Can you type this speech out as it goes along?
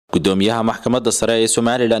gudoomiyaha Maxkamada Sare ee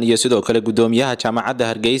Somaliland iyo sidoo kale gudoomiyaha Jamacada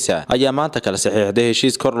Hargeysa ayaa maanta kala saxeexday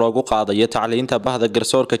heshiis kor loogu qaadayo tacliinta bahda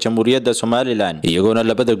garsoorka Jamhuuriyadda Somaliland iyagoona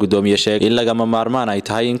labada gudoomiye sheegay in laga maarmaan ay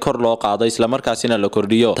tahay in kor loo qaado isla markaasina la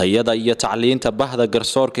kordhiyo tayada iyo tacliinta bahda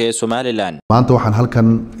garsoorka ee Somaliland. maanta waxaan halkan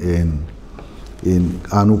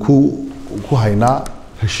aanu ku haynaa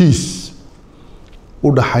heshiis u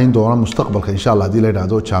dhaxayn doona mustaqbalka insha Allah hadii la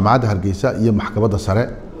yiraahdo Jamacada Hargeysa iyo Maxkamada Sare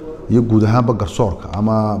iyo guud ahaanba garsoorka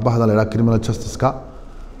ama bahda la yiraahdo criminal justice-ka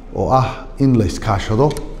oo ah in la iskaashado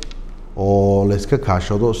oo la iska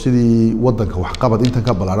kaashado sidii wadanka wax qabad inta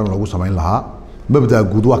ka balaaran lagu sameyn lahaa mabda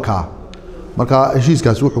guud waa ka marka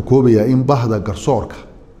heshiiskaas wuxuu koobayaa in bahda garsoorka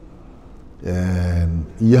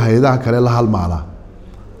iyo hay'adaha kale la halmaala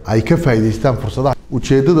ay ka faa'iideystaan fursadaha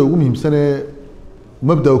ujeedada ugu muhiimsan ee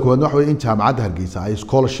mabda koowaad waxa weeye in Jamacada Hargeysa ay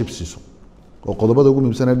scholarship siiso oo qodobada ugu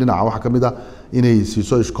muhiimsan ee dhinaca waxa kamid ah inay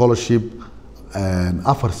siiso scholarship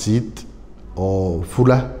afar seat oo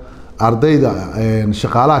fula ardayda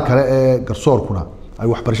shaqaalaha kale ee garsoorkuna ay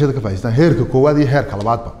waxbarashada ka faa'iideystaan heerka koowaad iyo heerka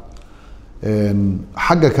labaadba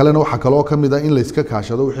xagga kalena waxa kale oo kamid ah in la iska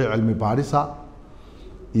kaashado wixii cilmi baarisa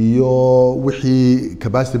iyo wixii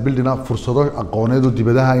capacity building fursado aqooneed oo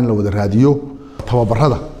dibadaha in la wada raadiyo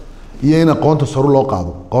tababarada iyo in aqoonta sare loo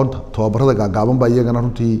qaado aqoonta tababarada gaagaaban ba iyagana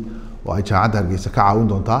runtii oo ay Jamacada Hargeysa ka caawin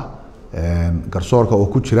doontaa garsoorka oo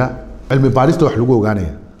ku jira cilmi baarista wax lagu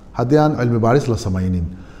ogaanayo haddii aan cilmi baaris la sameeynin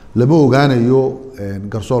lama ogaanayo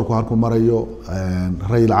garsoorku halku marayo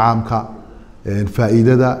rayil caamka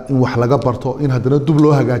faa'iidada in wax laga barto in haddana dib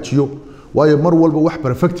loo hagaajiyo waayo mar walba wax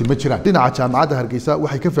perfect ma jiraan dhinaca Jamacada Hargeysa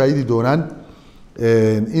waxay ka faa'iidi doonaan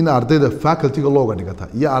in ardayda faculty-ga looga dhigata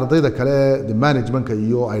iyo ardayda kale ee management-ka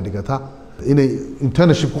iyo ay dhigata inay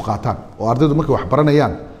internship ku qaataan oo ardaydu markay wax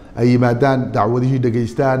baranayaan ay yimaadaan dacwadihii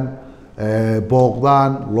dhageystaan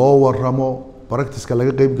booqdaan loo waramo practice-ka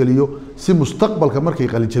laga qayb galiyo si mustaqbalka markay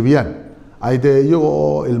qalin jabiyaan ay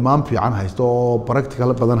iyagoo ilmaam fiican haysto oo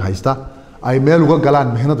practical badan haysta ay meel uga galaan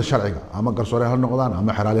mihnada sharciga ama garsoore ha noqdaan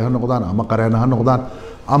ama xiraali ha noqdaan ama qareena ha noqdaan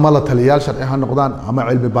ama la taliyaal sharci ha noqdaan ama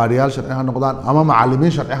cilmi baariyaal sharci ha noqdaan ama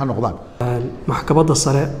macallimiin sharci ha noqdaan Maxkamada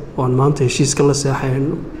Sare oo maanta heshiiska la saxeexay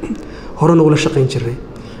horena ula shaqeyn jiray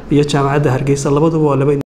iyo Jamacada Hargeysa labaduba waa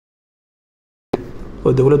laba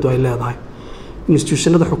oo dawladdu ay leedahay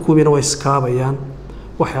institutionada xukuumiyana way iskaabayaan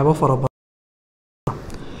waxyaabo fara badan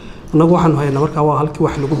anagu waxaan haynaa markaa waa halkii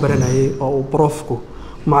wax lagu baranayay oo uu profku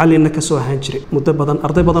macallinna ka soo ahaan jiray muddo badan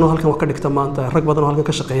arday badan oo halkan wax ka dhigta maanta rag badan oo halkan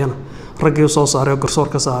ka shaqeeyana raggii soo saaray garsoor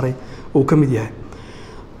ka saaray uu ka mid yahay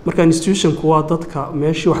marka institutionku waa dadka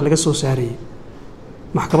meeshii wax laga soo saarayay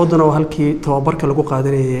maxkamaduna waa halkii tababarka lagu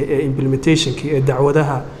qaadanayay ee implementationki ee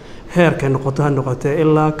dacwadaha heerka noqotay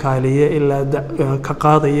ilaa kaaliye ilaa ka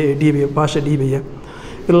qaadaya ee dhiibaya baasha dhiibaya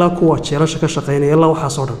ilaa kuwa jeelasha ka shaqeynaya ilaa waxa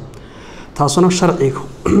soo dhan taasuna sharciga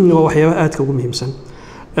waa waxyaabo aad ka ugu muhiimsan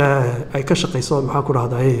ay ka shaqeyso maxaa ku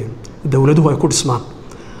dhahday dawladuhu ay ku dhismaan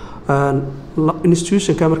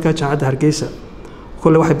institutionka markaa Jamacada Hargeysa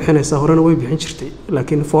kulli waxay bixinaysaa horena way bixin jirtay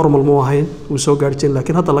laakiin formal ma ahayn uu soo gaarjin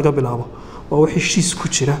laakiin hadda laga bilaabo waa wax heshiis ku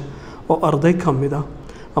jira oo arday kamid ah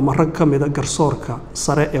ama rag kamid ah garsoorka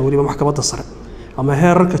sare ee waliba Maxkamada Sare ama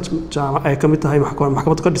heerarka jaamac ay kamid tahay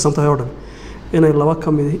maxkamad ka dhisan tahay oo dhan inay laba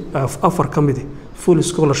kamid afar kamid full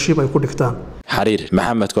scholarship ay ku dhigtaan Xariir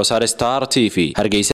Maxamed Koosar Star TV Hargeysa.